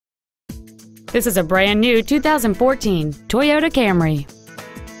This is a brand new 2014 Toyota Camry.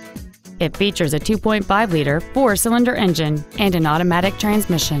 It features a 2.5-liter four-cylinder engine and an automatic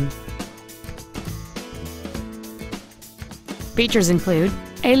transmission. Features include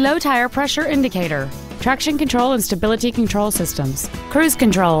a low tire pressure indicator, traction control and stability control systems, cruise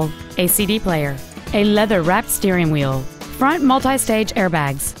control, a CD player, a leather-wrapped steering wheel, front multi-stage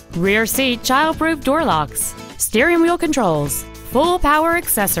airbags, rear seat child-proof door locks, steering wheel controls, full power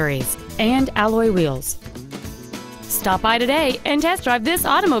accessories, and alloy wheels. Stop by today and test drive this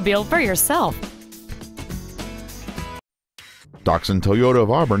automobile for yourself. Doxon Toyota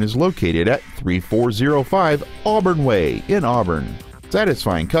of Auburn is located at 3405 Auburn Way in Auburn,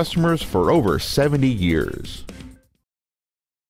 satisfying customers for over 70 years.